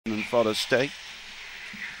fodder stake.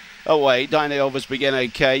 Away, Dyna Elvis began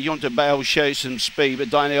okay. Yunta Bale shows some speed,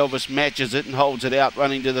 but Dyna Elvis matches it and holds it out,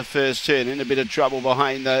 running to the first turn. In a bit of trouble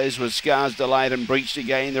behind those was Scars Delight and Breached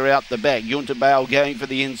Again. They're out the back. Yunta Bale going for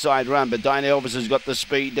the inside run, but Dyna Elvis has got the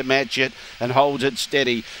speed to match it and holds it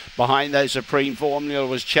steady. Behind those, Supreme Formula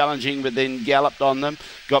was challenging, but then galloped on them.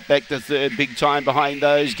 Got back to third, big time behind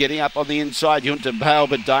those. Getting up on the inside, Yunta Bale,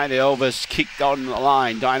 but Dyna Elvis kicked on the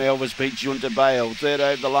line. Dyna Elvis beats Yunta Bale. Third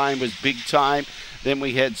over the line was Big Time. Then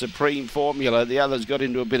we had Supreme Formula. The others got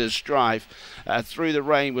into a bit of strife. Through the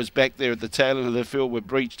Rain was back there at the tail end of the field with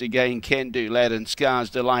Breached Again, Can Do Lad and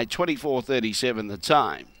Scars Delight. 24:37 the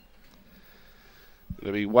time.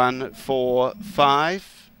 It'll be 1, 4,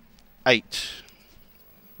 5, 8.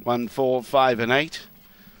 1, 4, 5 and 8.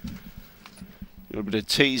 A little bit of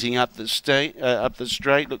teasing up the straight.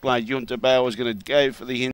 Looked like Yunta Bale was going to go for the